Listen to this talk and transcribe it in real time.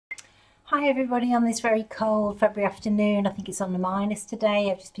Hi everybody on this very cold February afternoon. I think it's on the minus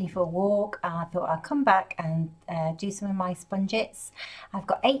today. I've just been for a walk and I thought I'd come back and do some of my spongettes. I've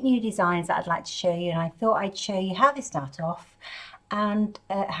got 8 new designs that I'd like to show you, and I thought I'd show you how they start off and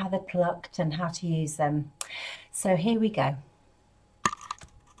how they're plucked and how to use them. So here we go.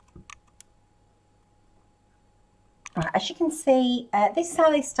 Right, as you can see, this is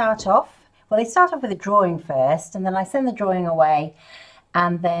how they start off. Well, they start off with a drawing first, and then I send the drawing away,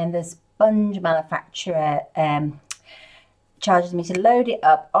 and then the sponge manufacturer charges me to load it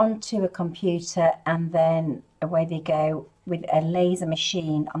up onto a computer, and then away they go with a laser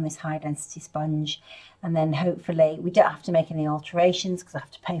machine on this high density sponge. And then hopefully we don't have to make any alterations because I have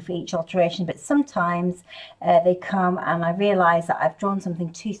to pay for each alteration, but sometimes they come and I realise that I've drawn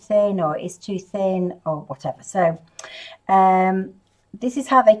something too thin, or it is too thin, or whatever. So this is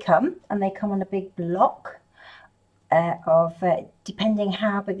how they come, and they come on a big block of depending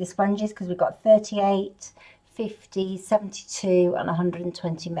how big the sponge is, because we've got 38, 50, 72 and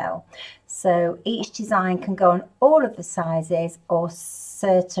 120 mil. So each design can go on all of the sizes, or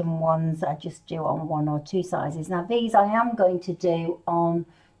certain ones I just do on 1 or 2 sizes. Now these I am going to do on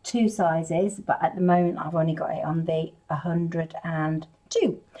 2 sizes, but at the moment I've only got it on the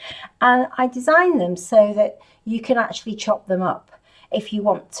 102. And I design them so that you can actually chop them up if you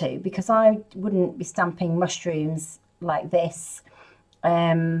want to, because I wouldn't be stamping mushrooms like this.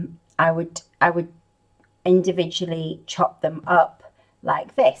 I would individually chop them up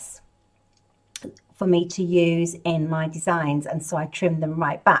like this for me to use in my designs, and so I trim them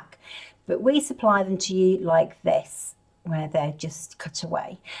right back. But we supply them to you like this, where they're just cut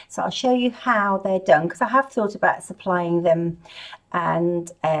away. So I'll show you how they're done, because I have thought about supplying them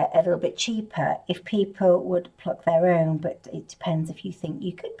and a little bit cheaper if people would pluck their own, but it depends if you think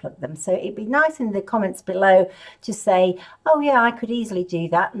you could pluck them. So it'd be nice in the comments below to say, oh yeah, I could easily do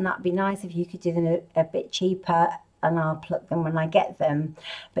that, and that'd be nice if you could do them a bit cheaper, and I'll pluck them when I get them.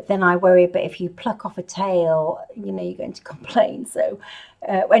 But then I worry, but if you pluck off a tail, you know, you're going to complain. So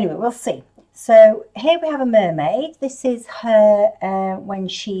anyway, we'll see. So here we have a mermaid. This is her when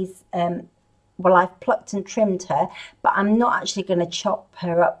she's, well, I've plucked and trimmed her, but I'm not actually going to chop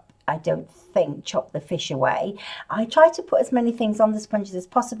her up, I don't think, chop the fish away. I try to put as many things on the sponges as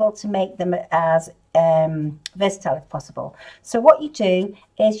possible to make them as versatile as possible. So what you do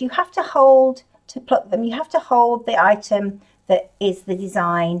is you have to hold, to pluck them, you have to hold the item that is the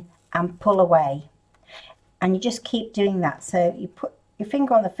design and pull away. And you just keep doing that. So you put your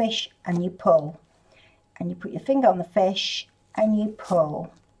finger on the fish and you pull, and you put your finger on the fish and you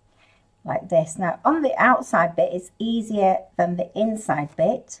pull like this. Now on the outside bit is easier than the inside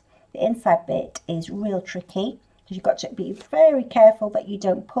bit. The inside bit is real tricky, because you've got to be very careful that you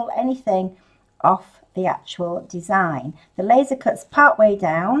don't pull anything off the actual design. The laser cuts part way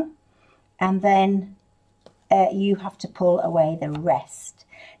down, and then you have to pull away the rest.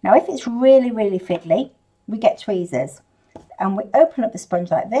 Now if it's really fiddly, we get tweezers, and we open up the sponge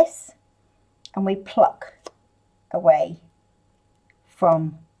like this, and we pluck away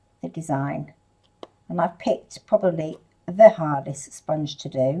from the design. And I've picked probably the hardest sponge to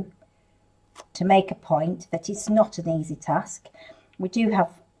do, to make a point that it's not an easy task. We do have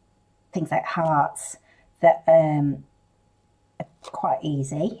things like hearts that are quite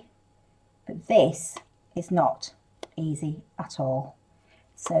easy, but this is not easy at all.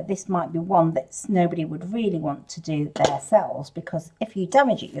 So this might be one that nobody would really want to do themselves, because if you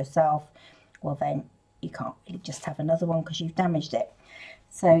damage it yourself, well then you can't really just have another one because you've damaged it.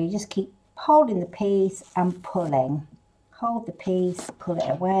 So you just keep holding the piece and pulling. Hold the piece, pull it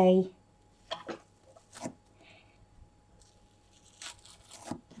away.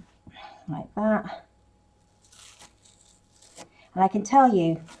 Like that. And I can tell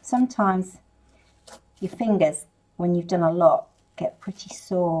you, sometimes your fingers, when you've done a lot, get pretty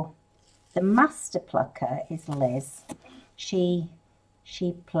sore. The master plucker is Liz. She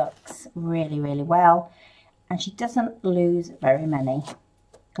plucks really well, and she doesn't lose very many,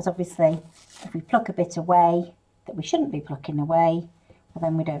 because obviously if we pluck a bit away that we shouldn't be plucking away, well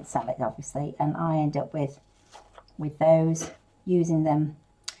then we don't sell it, obviously, and I end up with those, using them.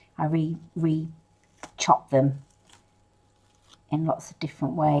 I re-chop them in lots of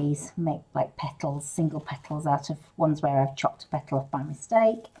different ways, make like petals, single petals out of ones where I've chopped a petal off by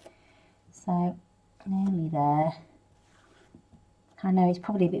mistake. So nearly there. I know it's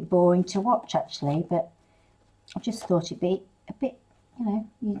probably a bit boring to watch actually, but I just thought it'd be a bit, you know,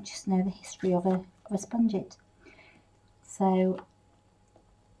 you just know the history of a sponget. So,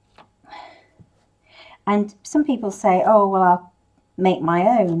 and some people say, oh well, I'll make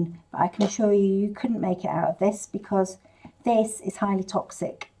my own, but I can assure you, you couldn't make it out of this, because this is highly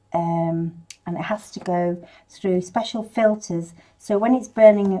toxic and it has to go through special filters. So when it's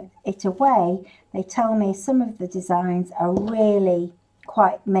burning it away, they tell me some of the designs are really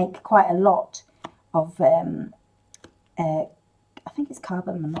make quite a lot of I think it's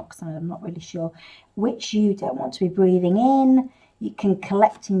carbon monoxide, I'm not really sure, which you don't want to be breathing in. You can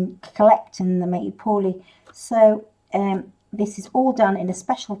collect and they make you poorly. So this is all done in a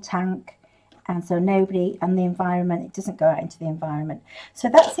special tank, and so nobody and the environment, it doesn't go out into the environment. So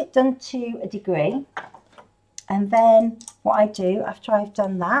that's it done to a degree. And then what I do after I've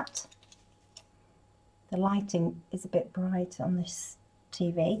done that, the lighting is a bit bright on this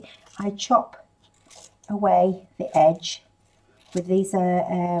TV, I chop away the edge with these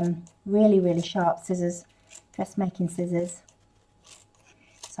really sharp scissors, dressmaking scissors.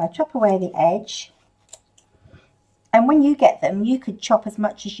 So I chop away the edge, and when you get them, you could chop as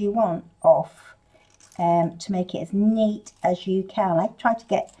much as you want off to make it as neat as you can. I try to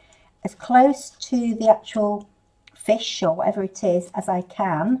get as close to the actual fish or whatever it is as I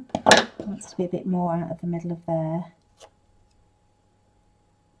can. It wants to be a bit more out of the middle of there.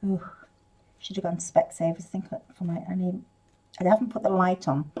 Ooh, should have gone to Specsavers. I think for my I haven't put the light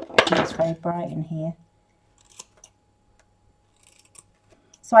on. It's very bright in here.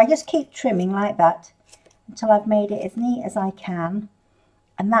 So I just keep trimming like that until I've made it as neat as I can.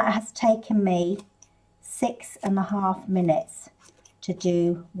 And that has taken me 6.5 minutes to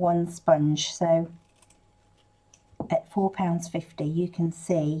do one sponge. So at £4.50, you can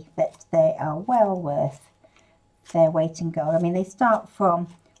see that they are well worth their weight in gold. I mean, they start from,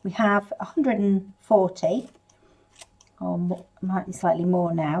 we have 140, or more, might be slightly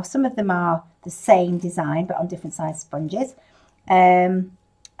more now. Some of them are the same design but on different size sponges, and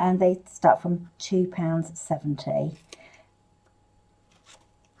they start from £2.70.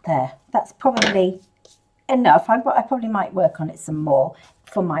 There, that's probably enough. I probably might work on it some more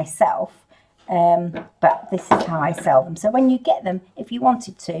for myself, but this is how I sell them. So when you get them, if you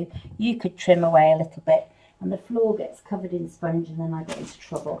wanted to, you could trim away a little bit, and the floor gets covered in sponge, and then I get into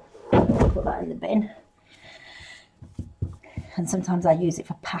trouble. I'll put that in the bin. And sometimes I use it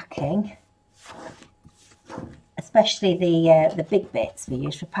for packing, especially the big bits we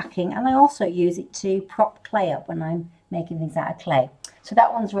use for packing, and I also use it to prop clay up when I'm making things out of clay. So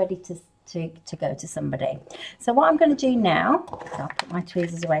that one's ready to go to somebody. So what I'm going to do now, I'll put my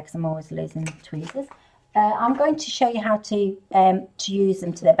tweezers away because I'm always losing tweezers. I'm going to show you how to use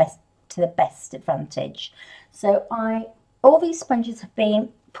them to the best advantage. So all these sponges have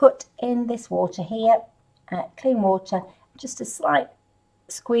been put in this water here, clean water, just a slight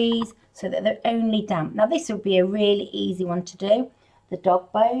squeeze so that they're only damp. Now this would be a really easy one to do, the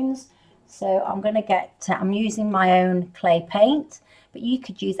dog bones. So I'm going to I'm using my own clay paint, but you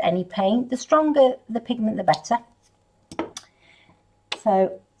could use any paint. The stronger the pigment, the better.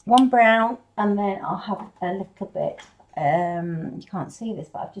 So one brown, and then I'll have a little bit, you can't see this,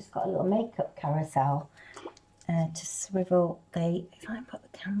 but I've just got a little makeup carousel to swivel the, if I put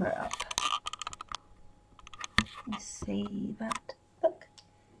the camera up, you see that, look,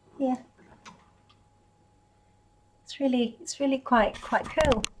 here. It's really quite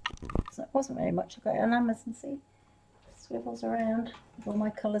cool. So it wasn't very much. I got it on Amazon, see? Swivels around with all my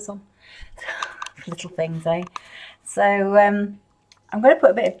colours on. Little things, eh? So I'm going to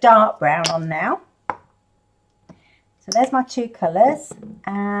put a bit of dark brown on now. So there's my two colours,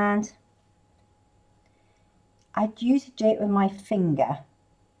 and I usually do it with my finger.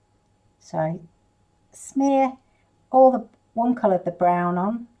 So I smear all the one colour of the brown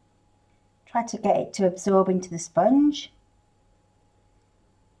on, try to get it to absorb into the sponge.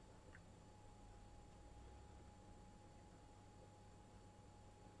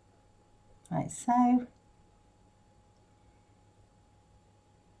 Like so.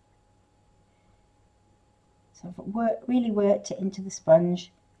 So I've really worked it into the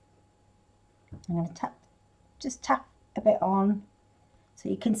sponge. I'm going to just tap a bit on, so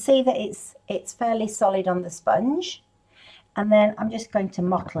you can see that it's fairly solid on the sponge. And then I'm just going to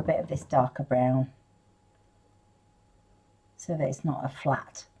mottle a bit of this darker brown so that it's not a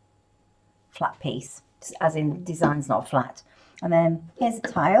flat piece, as in the design's not flat. And then here's a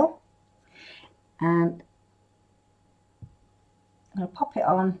tile, and I'm going to pop it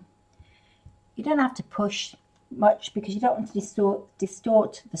on. You don't have to push much because you don't want to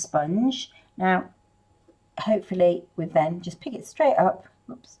distort the sponge. Now hopefully with then just pick it straight up,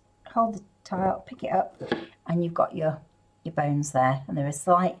 oops, hold the tile, pick it up, and you've got your bones there, and they're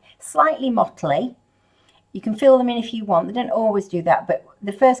slightly mottly. You can fill them in if you want. They don't always do that, but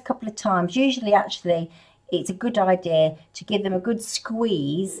the first couple of times, usually actually it's a good idea to give them a good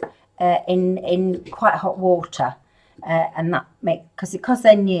squeeze in quite hot water, and that because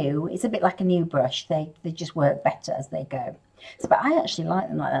they're new, it's a bit like a new brush. They just work better as they go. So, but I actually like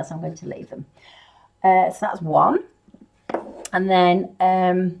them like that, so I'm going to leave them. So that's one, and then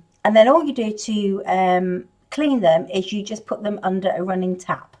all you do to clean them is you just put them under a running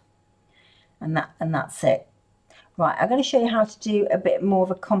tap, and that's it. Right, I'm going to show you how to do a bit more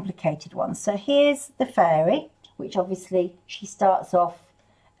of a complicated one. So here's the fairy, which obviously she starts off.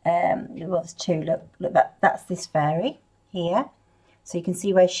 Well, there's two. Look, that's this fairy here. So you can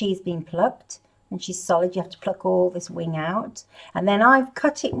see where she's been plucked, and she's solid. You have to pluck all this wing out, and then I've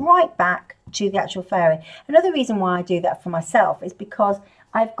cut it right back to the actual fairy. Another reason why I do that for myself is because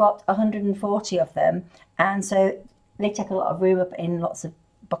I've got 140 of them, and so they take a lot of room up in lots of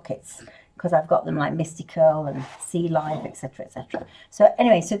buckets, because I've got them like Mystical and Sea Life, etc, etc. So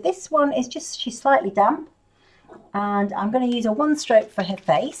anyway, so this one is just, she's slightly damp, and I'm going to use a one stroke for her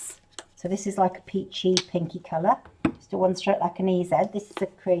face. So this is like a peachy pinky colour, just a one stroke like an EZ. This is a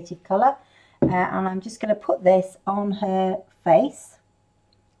creative colour, and I'm just going to put this on her face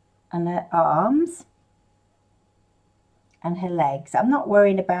and her arms and her legs. I'm not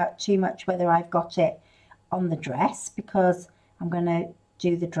worrying about too much whether I've got it on the dress, because I'm going to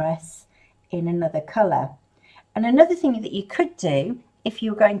do the dress in another colour. And another thing that you could do if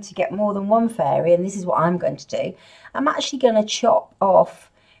you're going to get more than one fairy, and this is what I'm going to do, I'm actually going to chop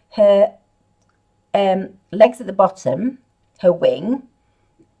off her legs at the bottom, her wing,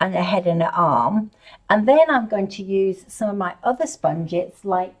 and her head and her arm, and then I'm going to use some of my other sponges,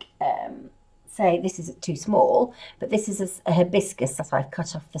 like say this is too small, but this is a hibiscus that I've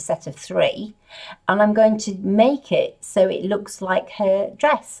cut off the set of 3, and I'm going to make it so it looks like her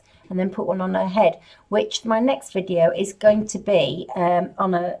dress, and then put one on her head, which my next video is going to be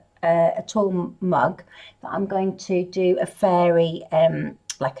on a tall mug that I'm going to do a fairy,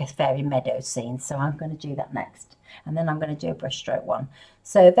 like a fairy meadow scene. So I'm going to do that next, and then I'm going to do a brush stroke one.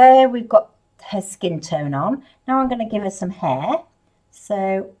 So there we've got her skin tone on. Now I'm going to give her some hair.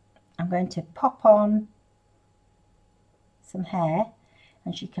 So I'm going to pop on some hair,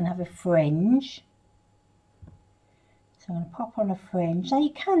 and she can have a fringe. So I'm going to pop on a fringe. Now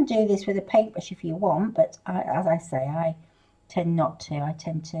you can do this with a paintbrush if you want, but as I say, I tend not to. I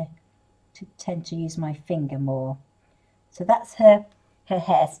tend to use my finger more. So that's her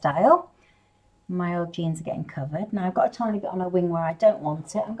hairstyle. My old jeans are getting covered. Now I've got a tiny bit on her wing where I don't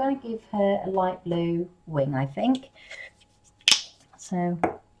want it. I'm going to give her a light blue wing, I think. So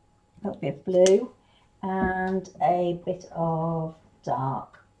a little bit of blue and a bit of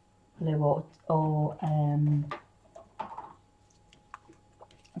dark blue, or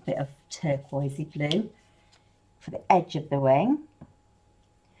a bit of turquoisey blue for the edge of the wing.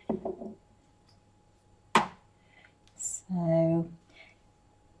 So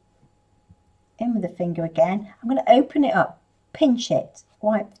in with the finger again. I'm going to open it up, pinch it,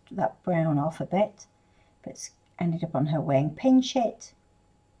 wipe that brown off a bit, but it's ended up on her wing. Pinch it,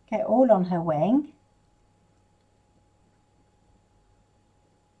 get it all on her wing.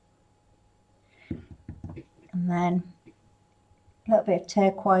 And then a little bit of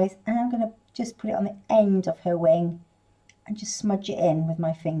turquoise, and I'm going to just put it on the end of her wing and just smudge it in with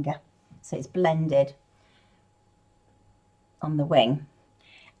my finger so it's blended on the wing.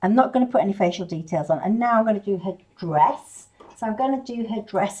 I'm not going to put any facial details on, and now I'm going to do her dress. So I'm going to do her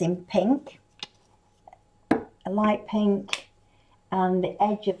dress in pink, a light pink, and the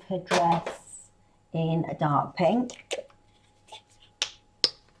edge of her dress in a dark pink,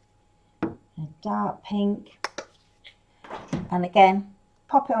 a dark pink. And again,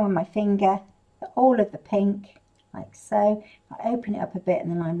 pop it on with my finger, all of the pink, like so. I open it up a bit,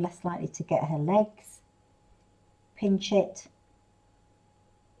 and then I'm less likely to get her legs. Pinch it.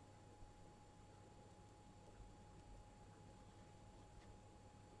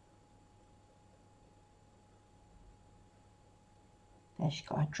 There, she's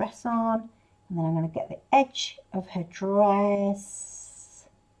got her dress on, and then I'm going to get the edge of her dress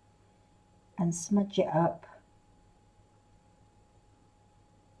and smudge it up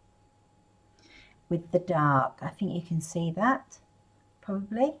with the dark. I think you can see that,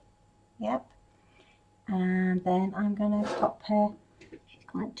 probably. Yep. And then I'm going to pop her, she's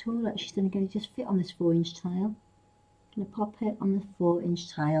quite tall, she's only going to just fit on this 4-inch tile. I'm going to pop her on the 4-inch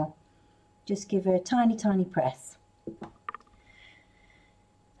tile. Just give her a tiny, tiny press.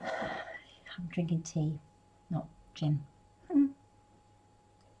 I'm drinking tea, not gin. There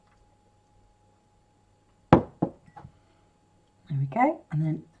we go. And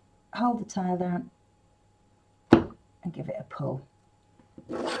then hold the tile down and give it a pull.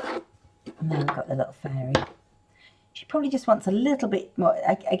 And then we've got the little fairy. She probably just wants a little bit more.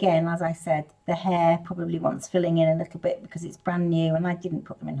 Again, as I said, the hair probably wants filling in a little bit because it's brand new and I didn't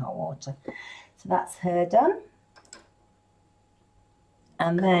put them in hot water. So that's her done.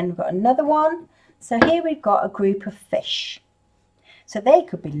 And then we've got another one. So here we've got a group of fish. So they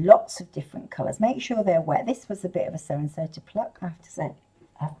could be lots of different colours. Make sure they're wet. This was a bit of a so-and-so to pluck, I have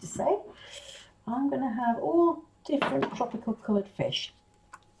to say. I'm going to have all different tropical coloured fish.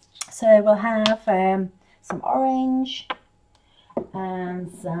 So we'll have some orange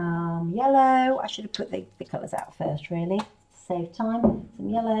and some yellow. I should have put the colours out first, really, to save time. Some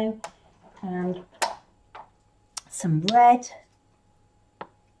yellow and some red.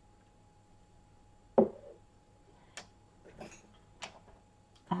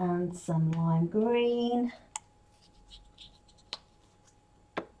 And some lime green.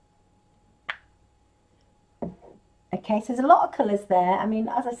 Okay, so there's a lot of colours there. I mean,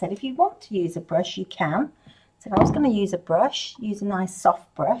 as I said, if you want to use a brush, you can. So if I was going to use a brush, use a nice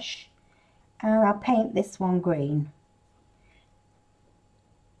soft brush, and I'll paint this one green.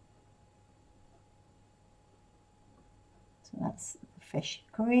 So that's the fish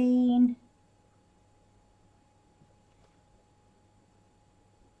green.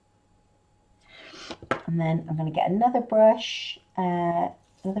 And then I'm going to get another brush,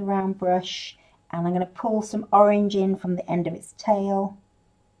 another round brush, and I'm going to pull some orange in from the end of its tail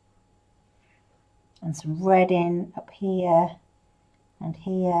and some red in up here and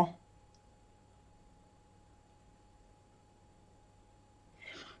here.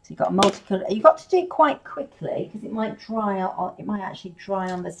 So you've got multicolour. You've got to do it quite quickly because it might dry out. It might actually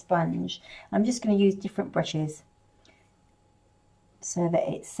dry on the sponge. I'm just going to use different brushes so that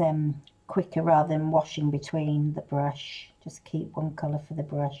it's quicker rather than washing between the brush. Just keep one colour for the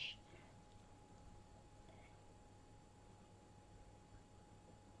brush.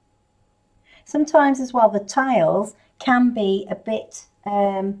 Sometimes as well the tiles can be a bit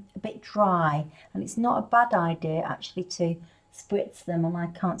dry, and it's not a bad idea actually to spritz them, and I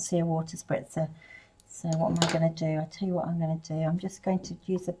can't see a water spritzer. So what am I going to do? I'll tell you what I'm going to do. I'm just going to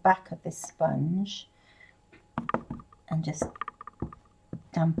use the back of this sponge and just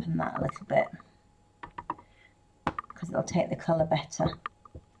dampen that a little bit because it'll take the colour better.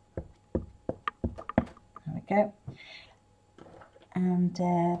 There we go. And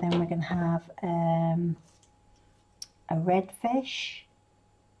then we're going to have a red fish.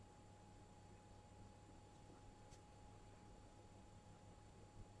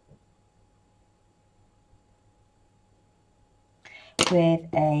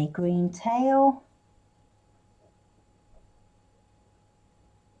 With a green tail.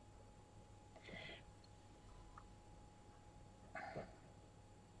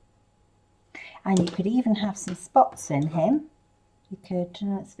 And you could even have some spots in him. You could,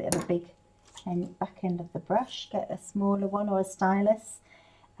 it's a bit of a big back end of the brush, get a smaller one or a stylus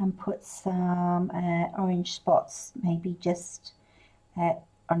and put some orange spots, maybe just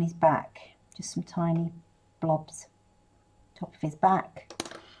on his back, just some tiny blobs, top of his back.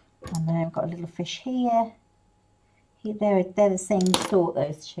 And then I've got a little fish here. They're the same sort,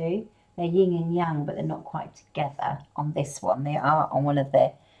 those two. They're yin and yang, but they're not quite together on this one. They are on one of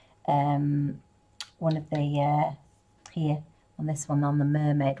the here. On this one, on the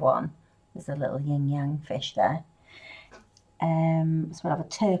mermaid one, there's a little yin-yang fish there. So we'll have a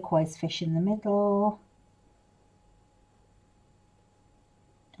turquoise fish in the middle.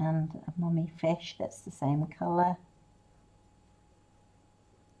 And a mummy fish that's the same colour.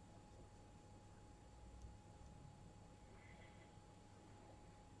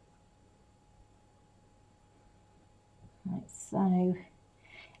 Like so.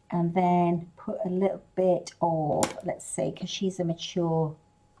 And then put a little bit of, let's see, because she's a mature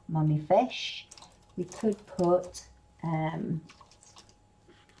mummy fish, we could put a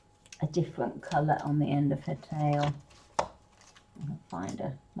different colour on the end of her tail. I'll find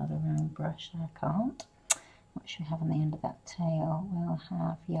another round brush. I can't. What should we have on the end of that tail? We'll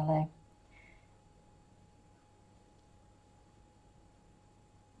have yellow.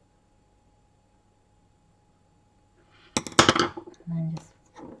 And then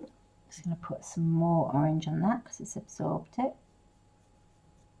just going to put some more orange on that because it's absorbed it.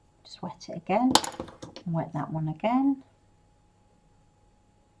 Just wet it again and wet that one again.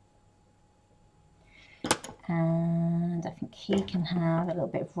 And I think he can have a little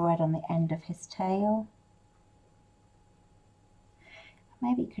bit of red on the end of his tail.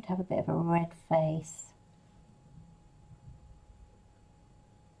 Maybe he could have a bit of a red face.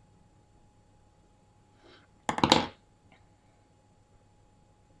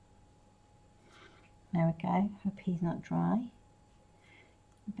 There we go. Hope he's not dry.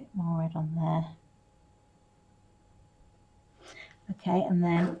 A bit more red on there. Okay, and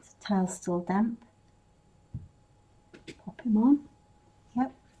then the tile's still damp. Pop him on.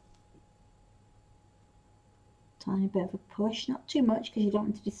 Yep. Tiny bit of a push, not too much because you don't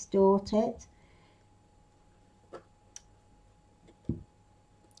want to distort it.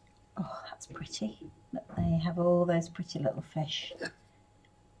 Oh, that's pretty. Look, there you have all those pretty little fish. You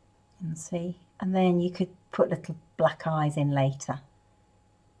can see. And then you could put little black eyes in later.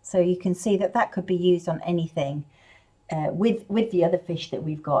 So you can see that that could be used on anything. With the other fish that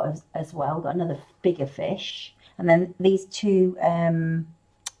we've got as well. Got another bigger fish. And then these two what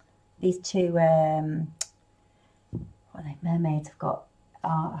are they, mermaids have got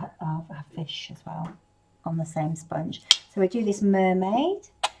our fish as well on the same sponge. So we do this mermaid.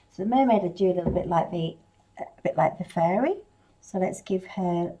 So the mermaid I do a little bit like the fairy. So let's give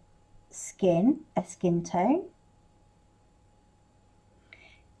her skin a skin tone.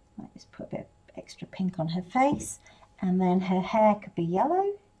 Might just put a bit of extra pink on her face, and then her hair could be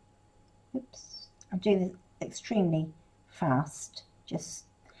yellow. Oops, I'm doing this extremely fast just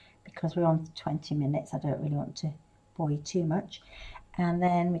because we're on 20 minutes. I don't really want to bore you too much. And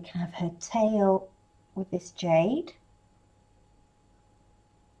then we can have her tail with this jade.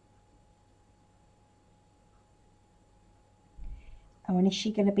 And when is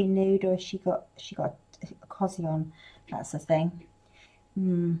she going to be nude, or has she got a cosy on? That's the thing.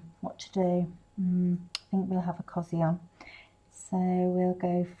 What to do? I think we'll have a cosy on. So we'll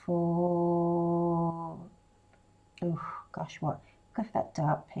go for, oh gosh, what? Go for that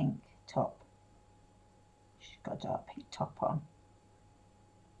dark pink top. She's got a dark pink top on.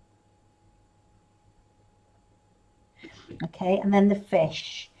 Okay, and then the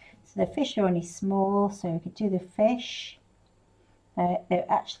fish. So the fish are only small, so we could do the fish. They're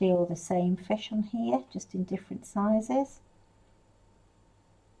actually all the same fish on here, just in different sizes.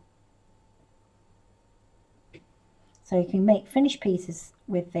 So you can make finished pieces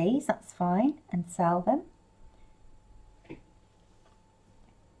with these, that's fine, and sell them.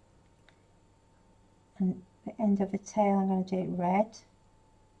 And the end of the tail, I'm going to do it red.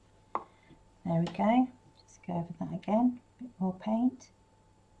 There we go. Just go over that again, a bit more paint.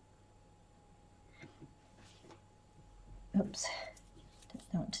 Oops,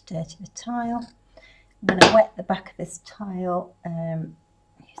 don't want to dirty the tile. I'm going to wet the back of this tile.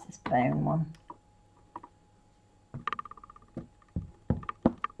 Use this bone one.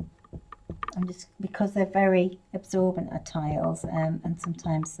 I'm just, because they're very absorbent at tiles, and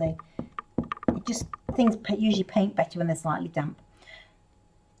sometimes things usually paint better when they're slightly damp.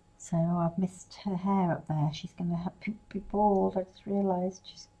 So I've missed her hair up there. She's going to be bald. I just realised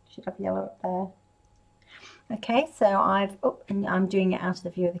she should have yellow up there. Okay, so I'm doing it out of the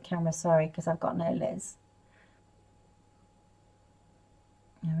view of the camera, sorry, because I've got no lids.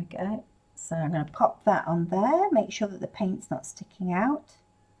 There we go. So I'm going to pop that on there, make sure that the paint's not sticking out,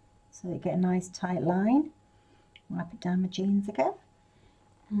 so that you get a nice tight line. Wipe it down my jeans again,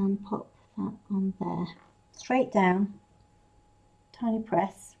 and pop that on there. Straight down, tiny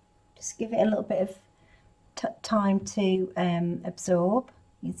press. Just give it a little bit of time to absorb.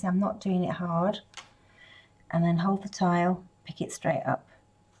 You can see I'm not doing it hard. And then hold the tile, pick it straight up.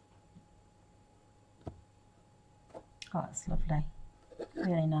 Oh, that's lovely.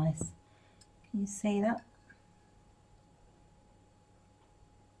 Really nice. Can you see that?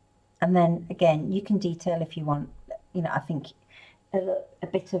 And then again, you can detail if you want. You know, I think a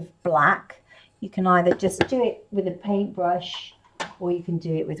bit of black. You can either just do it with a paintbrush, or you can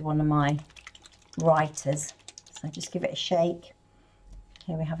do it with one of my writers. So just give it a shake.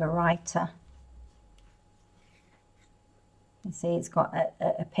 Here we have a writer. You see it's got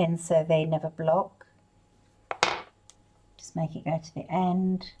a pin so they never block. Just make it go to the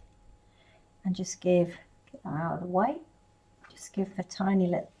end, and just get that out of the way. Just give the tiny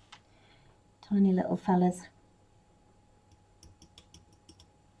little fellas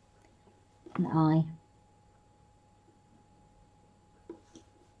an eye.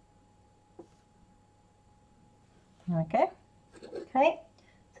 There we go. Okay,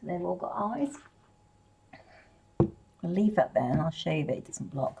 so they've all got eyes. I'll leave that there and I'll show you that it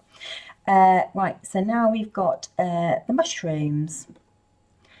doesn't block. Right, so now we've got the mushrooms.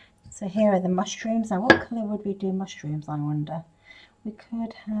 So here are the mushrooms. Now what colour would we do mushrooms, I wonder? We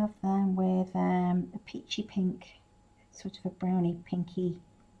could have them with a peachy pink, sort of a browny pinky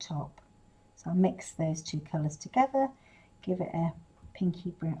top. So I'll mix those two colours together, give it a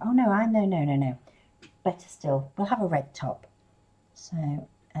pinky brown. Oh no, no. Better still, we'll have a red top. So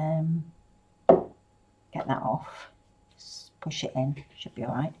get that off. Push it in, should be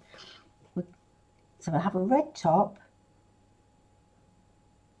all right. So we'll have a red top.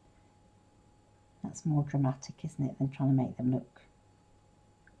 That's more dramatic, isn't it, than trying to make them look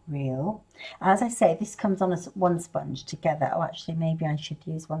reel. As I say, this comes on as one sponge together. Oh, actually, maybe I should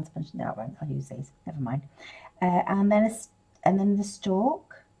use one sponge. No, I won't. I'll use these. Never mind. And then the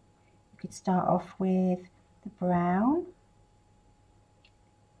stalk. You could start off with the brown,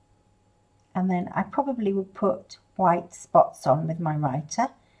 and then I probably would put white spots on with my writer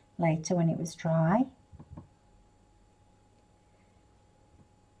later when it was dry.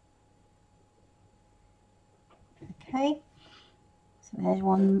 Okay, so there's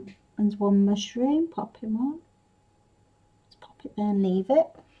one mushroom. Pop him on. Just pop it there and leave it.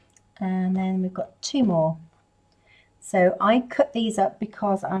 And then we've got two more. So I cut these up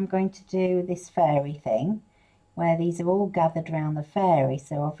because I'm going to do this fairy thing where these are all gathered around the fairy,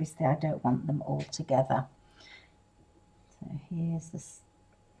 so obviously I don't want them all together. So here's this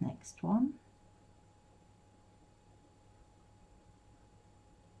next one.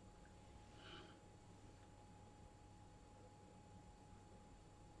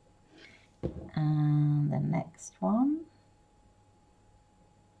 And the next one.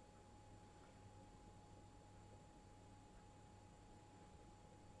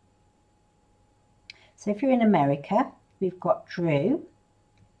 So if you're in America, we've got Drew,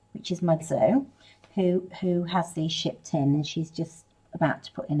 which is Mudzo, who has these shipped in, and she's just about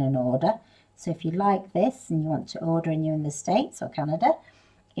to put in an order. So if you like this and you want to order and you're in the States or Canada,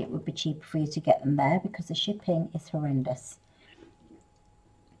 it would be cheaper for you to get them there because the shipping is horrendous.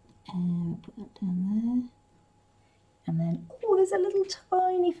 And put that down there. And then, oh, there's a little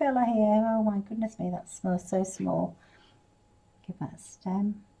tiny fella here. Oh my goodness me, that smells so small. Give that a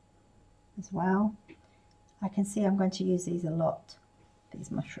stem as well. I can see I'm going to use these a lot, these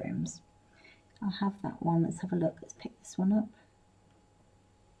mushrooms. I'll have that one. Let's have a look. Let's pick this one up.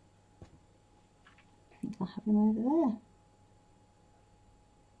 I think I'll have him over there.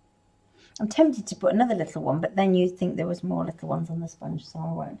 I'm tempted to put another little one, but then you'd think there was more little ones on the sponge, so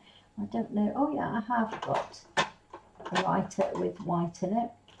I won't. I don't know. Oh yeah, I have got a writer with white in it.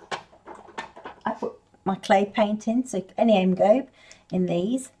 I put my clay paint in, so any engobe in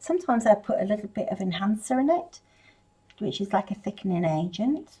these. Sometimes I put a little bit of enhancer in it, which is like a thickening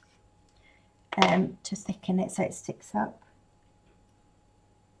agent, to thicken it so it sticks up.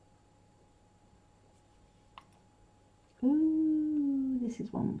 Ooh, this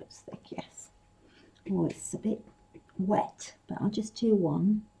is one that's thick, yes. Oh, it's a bit wet, but I'll just do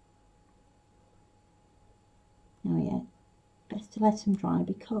one. Oh yeah, best to let them dry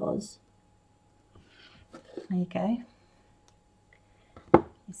because, there you go.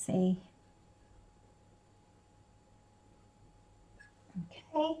 You see.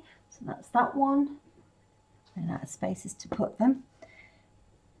 Okay, so that's that one. And out of spaces to put them.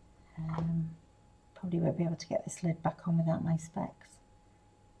 Probably won't be able to get this lid back on without my specs.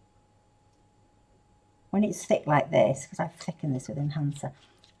 When it's thick like this, because I've thickened this with enhancer,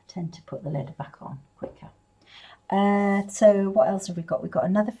 I tend to put the lid back on quicker. So what else have we got? We've got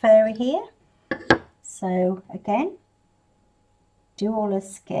another fairy here. So again, do all a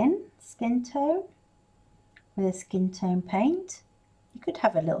skin tone with a skin tone paint. You could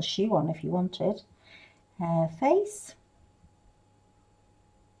have a little shoe on if you wanted. Face.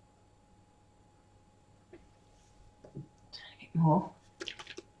 A bit more.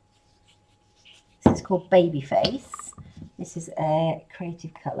 This is called Baby Face. This is a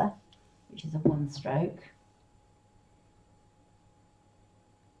creative colour, which is a one stroke.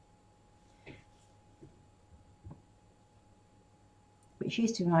 Which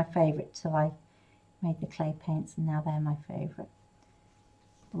used to be my favourite till I made the clay paints, and now they're my favourite.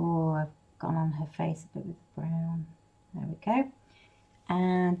 Oh, I've gone on her face a bit with the brown. There we go.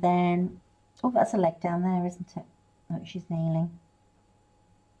 And then, oh, that's a leg down there, isn't it? Look, she's kneeling.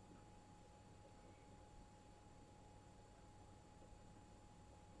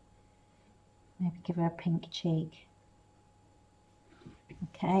 Maybe give her a pink cheek.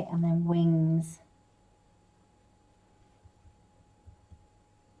 Okay, and then wings.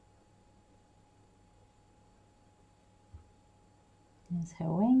 There's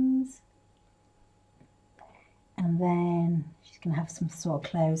her wings. And then she's going to have some sort of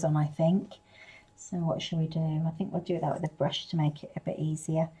clothes on, I think. So what shall we do? I think we'll do that with a brush to make it a bit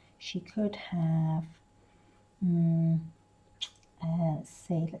easier. She could have, let's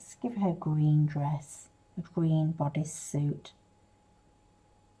see, let's give her a green dress, a green bodice suit.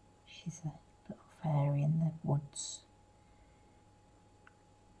 She's a little fairy in the woods.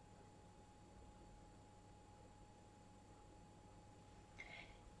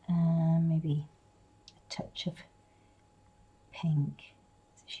 Maybe a touch of pink.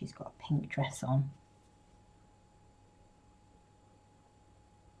 So she's got a pink dress on.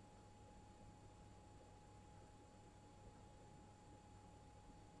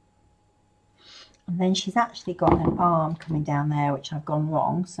 And then she's actually got an arm coming down there, which I've gone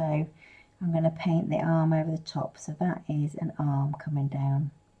wrong. So I'm going to paint the arm over the top. So that is an arm coming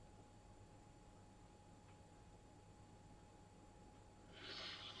down.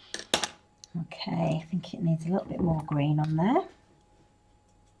 Okay, I think it needs a little bit more green on there.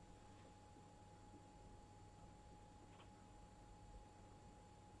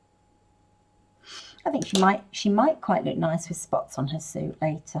 I think she might quite look nice with spots on her suit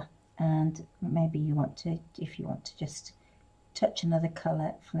later. And maybe you want to, if you want to just touch another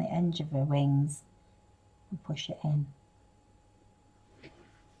colour from the edge of her wings and push it in.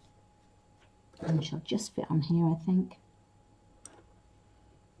 And she'll just fit on here, I think.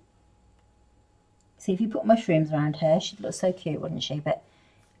 See, if you put mushrooms around her, she'd look so cute, wouldn't she? But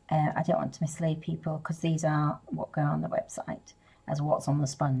I don't want to mislead people, because these are what go on the website as what's on the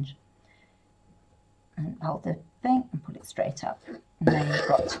sponge. And hold the thing and put it straight up. And then you've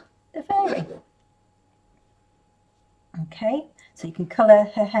got the fairy. Okay, so you can colour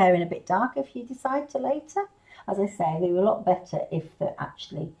her hair in a bit darker if you decide to later. As I say, they were a lot better if they're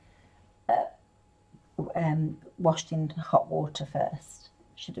actually washed in hot water first.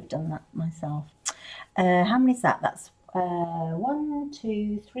 Should have done that myself. How many is that? That's 1,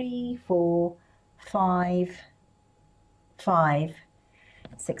 2, 3, 4, 5,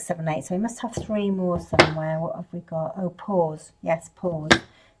 6, 7, 8. So we must have 3 more somewhere. What have we got? Oh, paws. Yes, paws.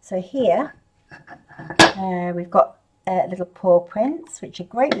 So here we've got little paw prints, which are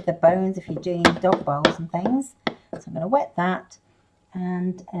great with the bones if you're doing dog bowls and things. So I'm going to wet that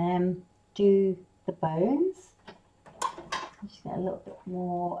and do the bones. Just get a little bit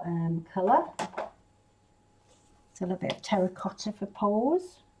more colour. So a little bit of terracotta for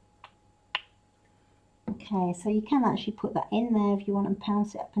paws. Okay, so you can actually put that in there if you want and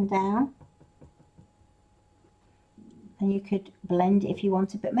pounce it up and down. And you could blend it if you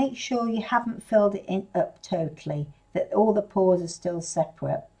wanted, but make sure you haven't filled it in up totally, that all the paws are still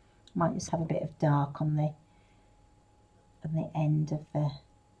separate. Might just have a bit of dark on the end of the...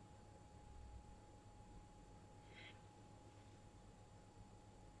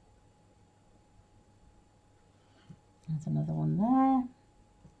 There's another one there.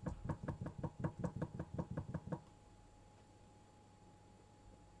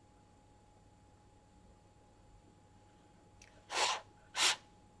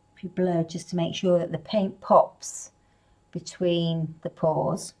 If you blur, just to make sure that the paint pops between the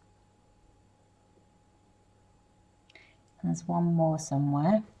paws. And there's one more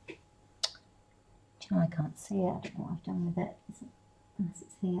somewhere. Do you know, I can't see it. I don't know what I've done with it. Is it unless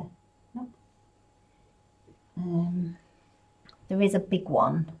it's here. Nope. There is a big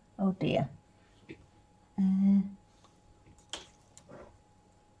one. Oh dear.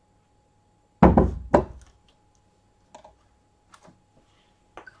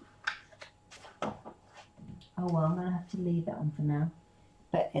 Oh well, I'm gonna have to leave that one for now.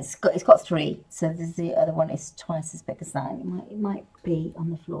 But it's got 3, so there's the other one is twice as big as that. It might be on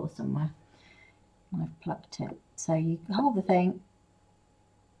the floor somewhere. I've plucked it. So you hold the thing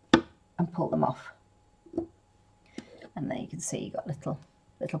and pull them off. And there you can see you got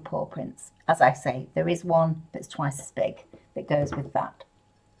little paw prints. As I say, there is one that's twice as big that goes with that.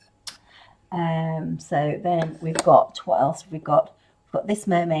 So then we've got, what else have we got? We've got this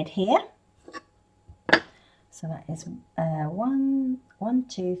mermaid here. So that is 1,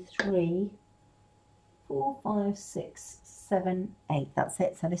 2, 3, 4, 5, 6, 7, 8. That's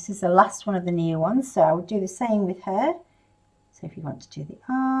it. So this is the last one of the new ones. So I will do the same with her. So if you want to do the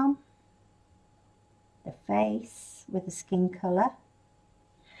arm, the face with the skin colour,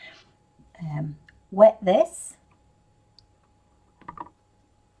 wet this.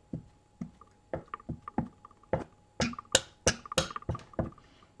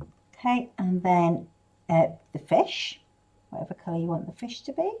 Okay, and then the fish, whatever colour you want the fish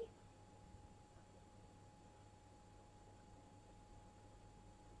to be.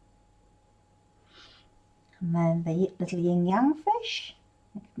 And then the little yin yang fish,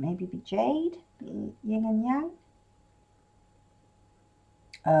 it could maybe be jade, yin and yang.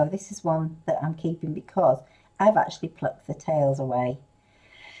 Oh, this is one that I'm keeping because I've actually plucked the tails away.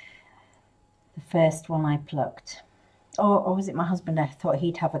 The first one I plucked. Or was it my husband? I thought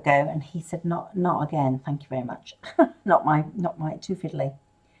he'd have a go, and he said, "Not again, thank you very much." not my too fiddly.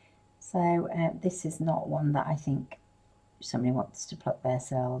 So this is not one that I think somebody wants to pluck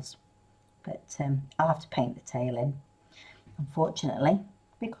themselves. But I'll have to paint the tail in, unfortunately,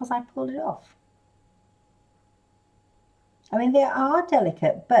 because I pulled it off. I mean, they are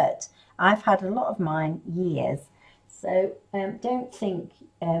delicate, but I've had a lot of mine years. So don't think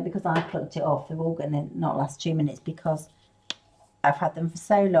because I plucked it off, they're all going to not last 2 minutes, because I've had them for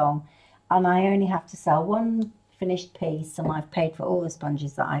so long. and I only have to sell one finished piece, and I've paid for all the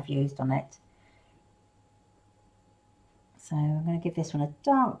sponges that I've used on it. So I'm going to give this one a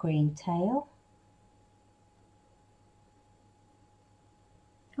dark green tail.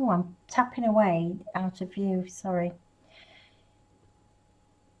 Oh, I'm tapping away out of view, sorry.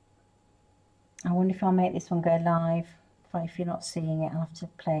 I wonder if I'll make this one go live. If you're not seeing it, I'll have to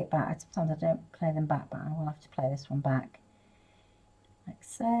play it back. Sometimes I don't play them back, but I will have to play this one back. Like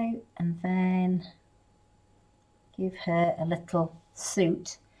so, and then give her a little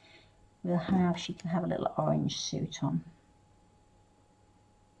suit. She can have a little orange suit on.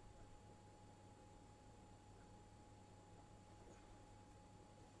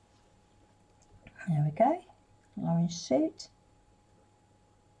 There we go, an orange suit.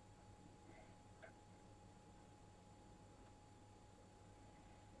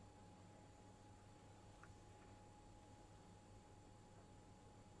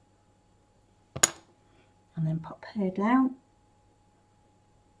 And then pop her down.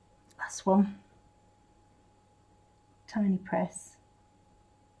 Last one. Tiny press.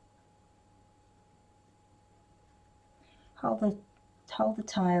 Hold the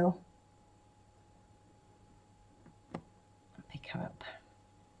tile. And pick her up.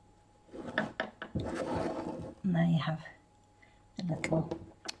 And there you have the little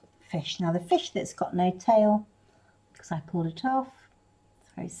fish. Now the fish that's got no tail, because I pulled it off,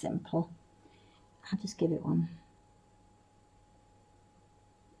 it's very simple. I'll just give it one.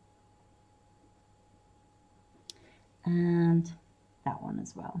 And that one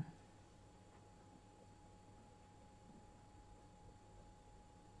as well.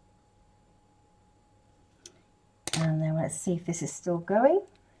 And then let's see if this is still going.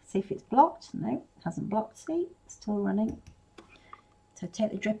 See if it's blocked. No, it hasn't blocked. See, it's still running. So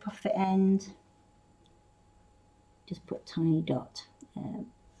take the drip off the end. Just put a tiny dot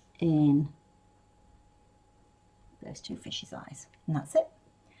in those two fishes' eyes, and that's it.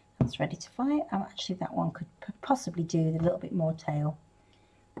 That's ready to fire. Oh, actually, that one could possibly do with a little bit more tail.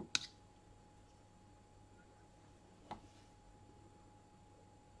 There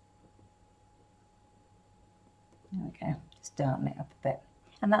we go. Just darken it up a bit,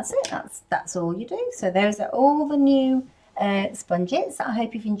 and that's it. That's all you do. So those are all the new sponges. I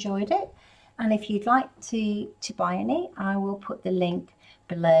hope you've enjoyed it, and if you'd like to buy any, I will put the link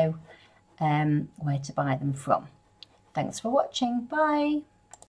below where to buy them from. Thanks for watching. Bye.